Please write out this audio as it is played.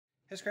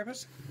Hey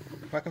scrappers,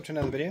 welcome to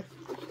another video.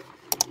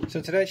 So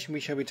today we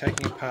shall be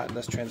taking apart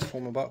this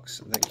transformer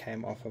box that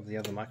came off of the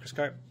other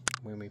microscope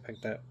when we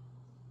picked up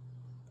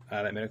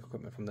that medical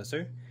equipment from the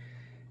zoo.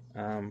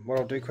 What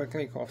I'll do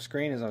quickly off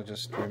screen is I'll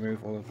just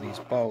remove all of these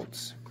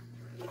bolts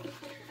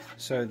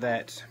so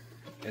that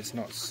it's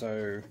not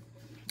so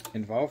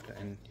involved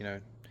and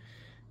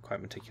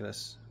quite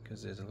meticulous,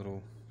 because there's a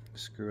little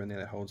screw in there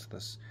that holds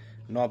this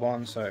knob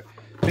on. So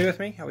bear with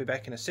me, I'll be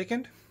back in a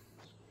second.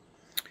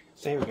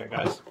 So here we go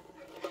guys.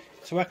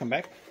 So welcome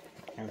back.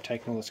 I've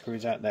taken all the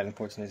screws out. That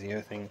unfortunately is the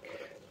earthing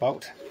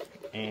bolt,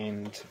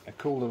 and a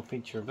cool little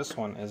feature of this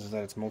one is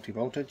that it's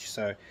multi-voltage.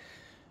 So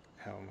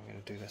how am I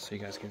going to do this so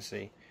you guys can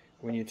see?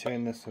 When you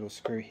turn this little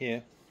screw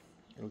here,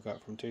 it'll go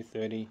up from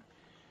 230,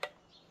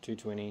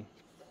 220,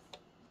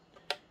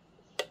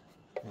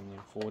 and then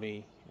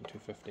 40 and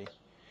 250.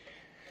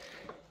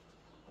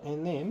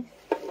 And then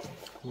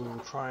we'll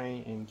try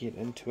and get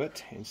into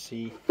it and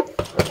see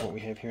what we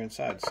have here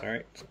inside. Sorry,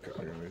 let's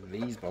quickly remove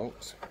these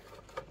bolts.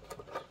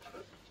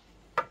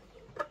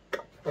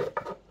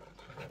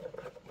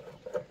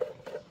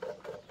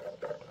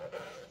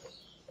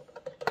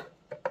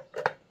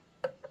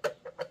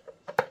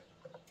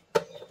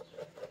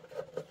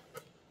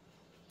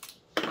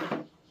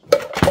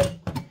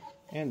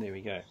 And there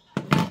we go.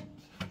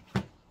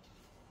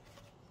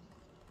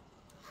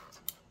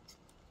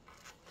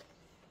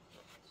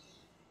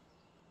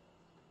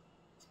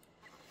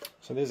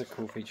 So there's a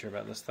cool feature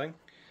about this thing.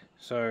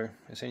 So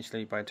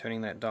essentially by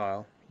turning that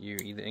dial, you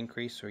either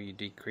increase or you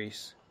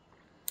decrease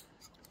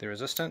the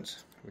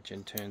resistance, which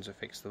in turn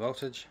affects the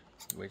voltage,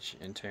 which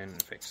in turn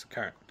affects the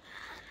current.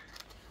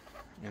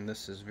 And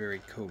this is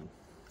very cool. And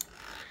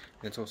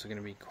it's also going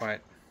to be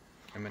quite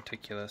a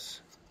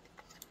meticulous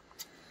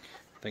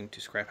thing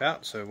to scrap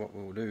out. So what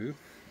we'll do,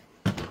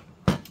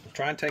 we'll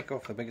try and take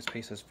off the biggest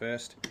pieces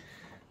first,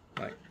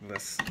 like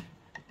this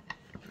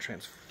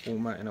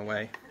transformer in a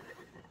way.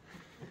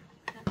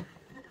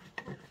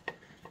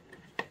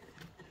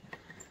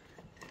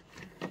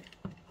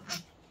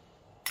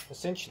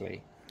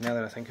 Essentially, now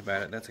that I think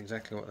about it, that's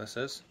exactly what this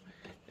is.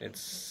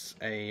 It's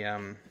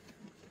a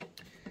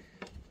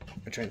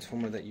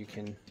transformer that you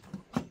can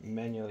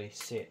manually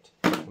set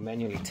or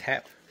manually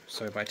tap.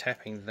 So by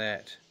tapping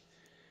that,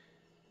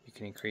 you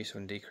can increase or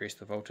decrease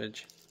the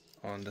voltage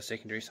on the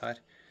secondary side,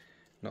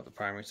 not the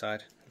primary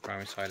side. The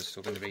primary side is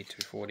still going to be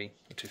 240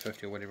 or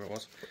 250 or whatever it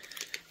was.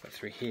 But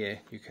through here,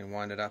 you can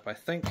wind it up. I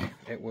think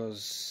it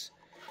was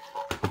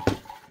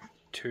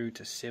 2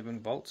 to 7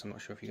 volts. I'm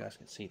not sure if you guys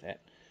can see that,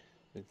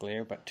 the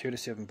glare, but 2 to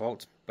 7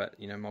 volts, but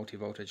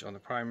multi-voltage on the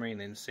primary,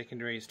 and then the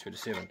secondary is 2 to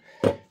 7.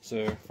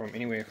 So from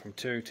anywhere from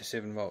 2 to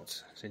 7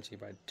 volts, essentially,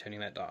 by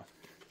turning that dial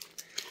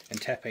and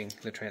tapping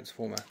the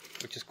transformer,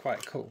 which is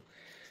quite cool.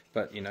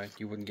 But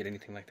you wouldn't get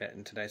anything like that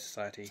in today's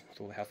society with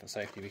all the health and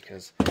safety,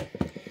 because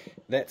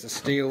that's a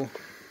steel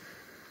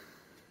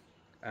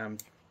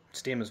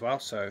stem as well,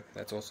 so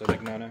that's also a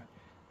big no-no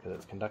because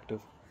it's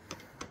conductive.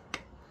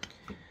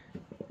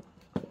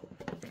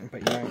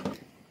 But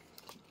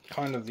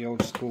kind of the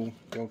old school,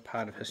 the old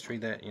part of history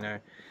that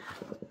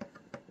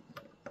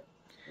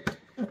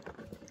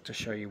to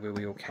show you where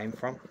we all came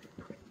from,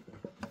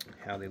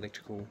 how the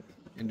electrical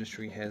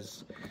industry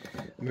has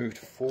moved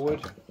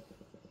forward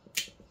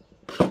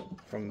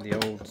from the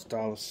old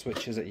style of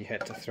switches that you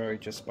had to throw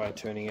just by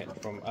turning it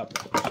from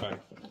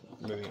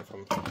moving it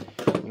from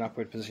an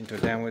upward position to a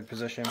downward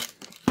position,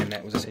 and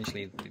that was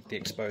essentially the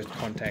exposed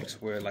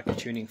contacts were like a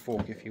tuning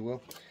fork, if you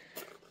will,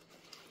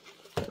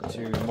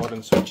 to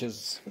modern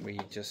switches where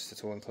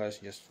it's all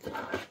enclosed, just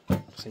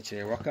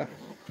essentially a rocker.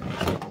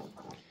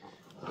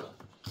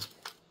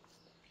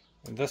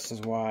 And this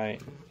is why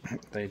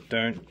they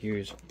don't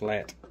use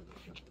flat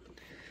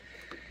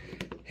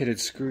headed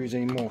screws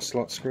anymore,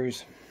 slot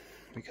screws,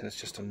 because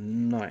it's just a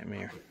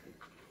nightmare.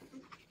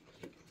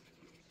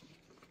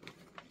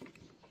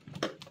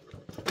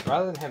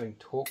 Rather than having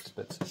Torx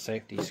bits for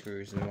safety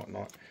screws and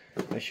whatnot,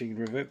 they should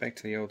revert back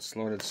to the old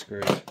slotted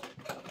screws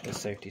as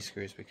safety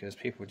screws, because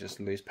people just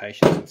lose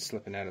patience and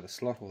slipping out of the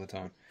slot all the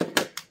time.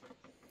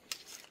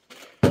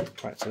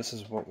 Right, so this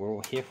is what we're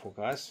all here for,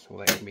 guys. All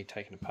that can be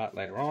taken apart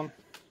later on.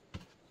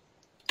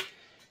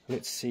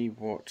 Let's see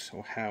what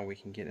or how we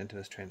can get into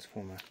this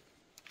transformer.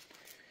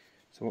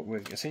 So what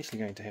we're essentially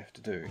going to have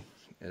to do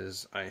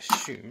is, I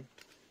assume,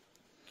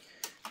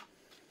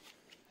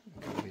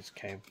 pull these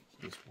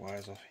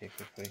wires off here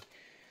quickly.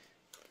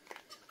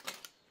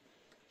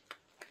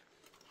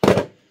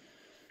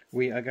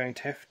 We are going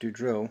to have to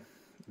drill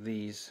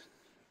these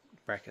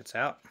brackets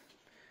out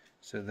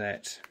so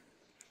that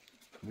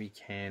we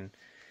can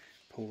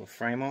pull the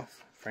frame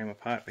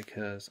apart,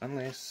 because let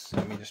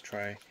me just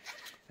try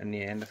a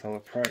Neanderthal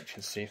approach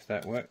and see if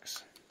that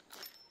works.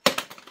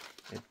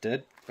 It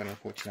did, but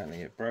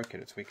unfortunately it broke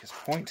at its weakest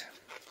point.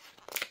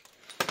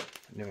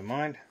 Never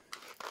mind.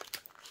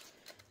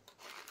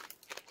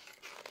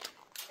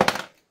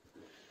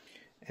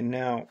 And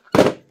now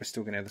we're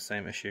still going to have the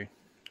same issue.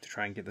 To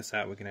try and get this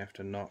out, we're going to have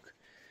to knock.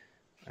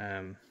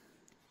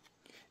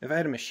 If I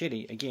had a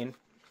machete, again,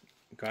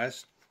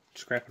 guys,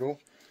 scrap it all.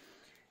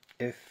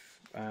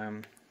 if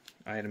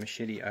I had a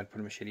machete, I'd put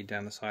a machete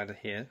down the side of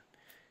here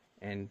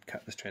and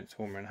cut this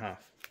transformer in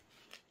half,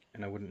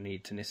 and I wouldn't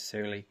need to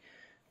necessarily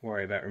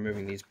worry about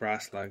removing these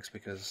brass lugs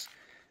because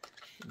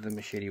the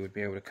machete would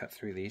be able to cut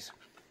through these.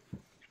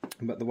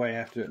 But the way I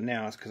have to do it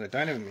now is, because I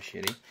don't have a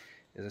machete,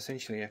 is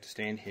essentially I have to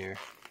stand here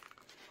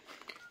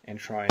and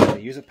try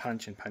and use a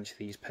punch and punch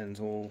these pins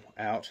all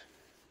out,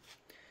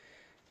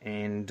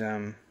 and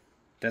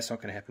that's not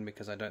going to happen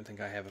because I don't think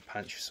I have a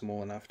punch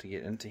small enough to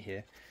get into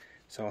here,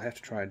 so I'll have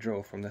to try a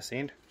drill from this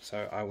end.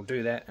 So I will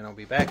do that and I'll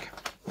be back.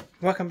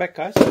 Welcome back,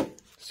 guys.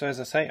 So as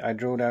I say, I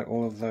drilled out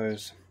all of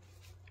those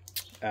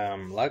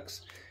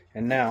lugs,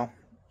 and now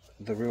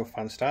the real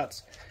fun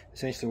starts.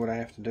 Essentially what I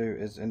have to do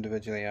is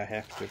individually I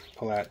have to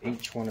pull out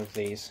each one of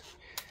these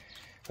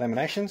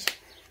laminations,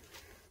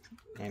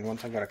 and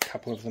once I've got a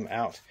couple of them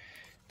out,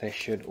 they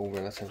should all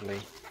relatively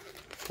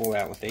fall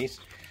out with these.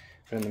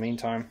 But in the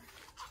meantime,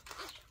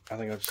 I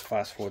think I'll just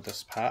fast forward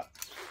this part.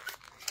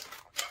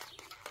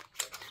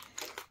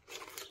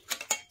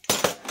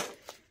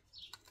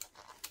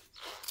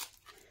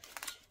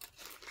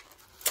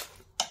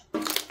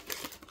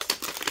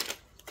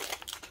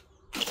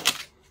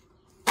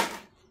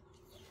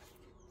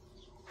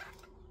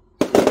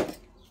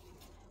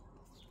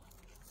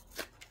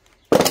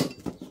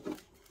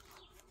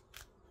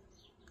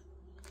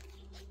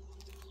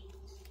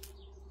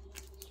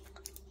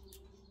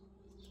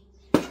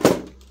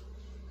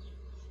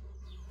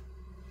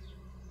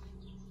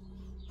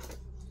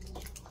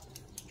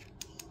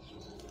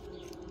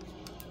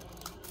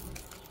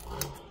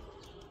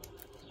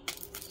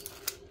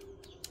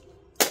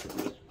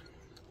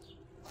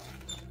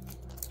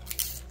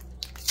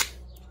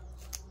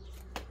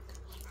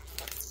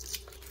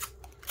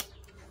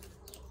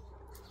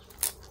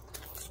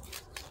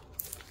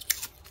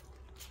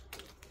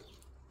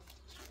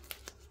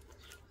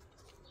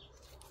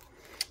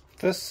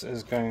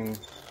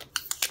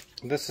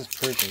 This is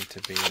proving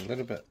to be a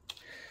little bit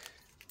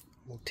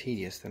more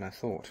tedious than I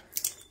thought.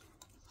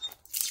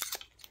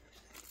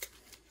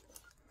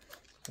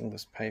 All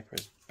this paper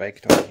is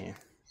baked on here.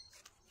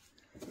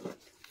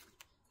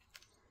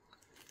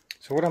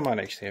 So what I might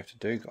actually have to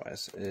do,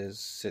 guys, is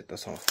set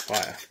this on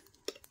fire.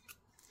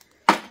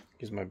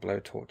 Use my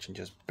blowtorch and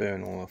just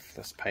burn all of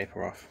this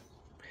paper off,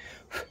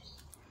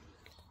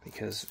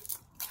 because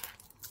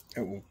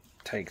it will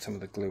take some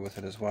of the glue with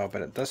it as well.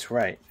 But at this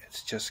rate,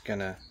 it's just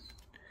gonna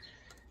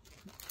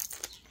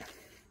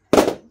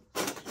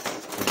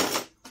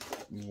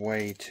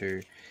way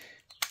too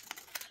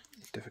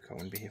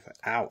difficult and be here for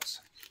hours.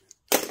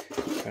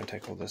 I'm going to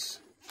take all this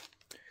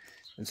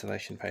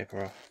insulation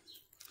paper off.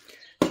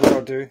 What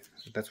I'll do,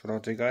 that's what I'll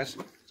do, guys.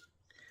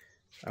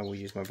 I will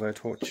use my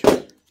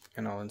blowtorch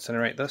and I'll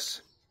incinerate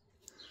this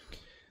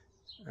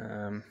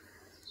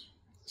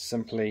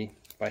simply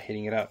by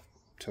heating it up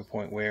to a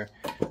point where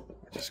I'll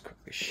just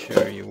quickly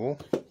show you all.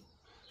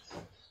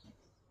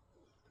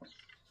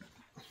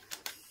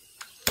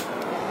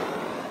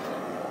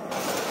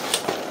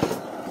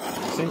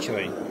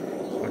 Essentially,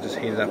 I'll just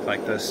heat it up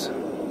like this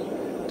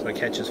until it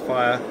catches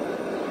fire,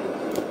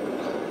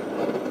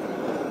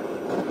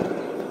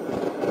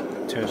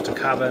 turns to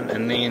carbon,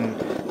 and then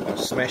I'll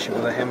smash it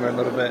with a hammer a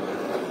little bit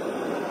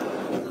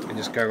and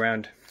just go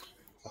around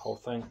the whole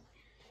thing.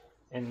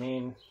 And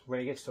then when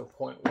it gets to a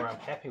point where I'm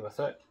happy with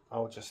it,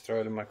 I'll just throw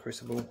it in my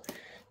crucible,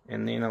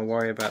 and then I'll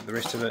worry about the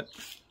rest of it,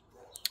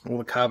 all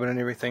the carbon and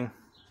everything,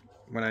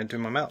 when I do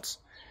my melts.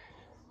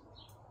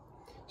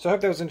 So I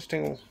hope that was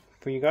interesting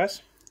for you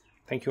guys.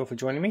 Thank you all for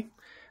joining me.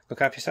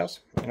 Look after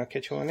yourselves, and I'll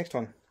catch you on the next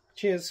one.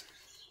 Cheers!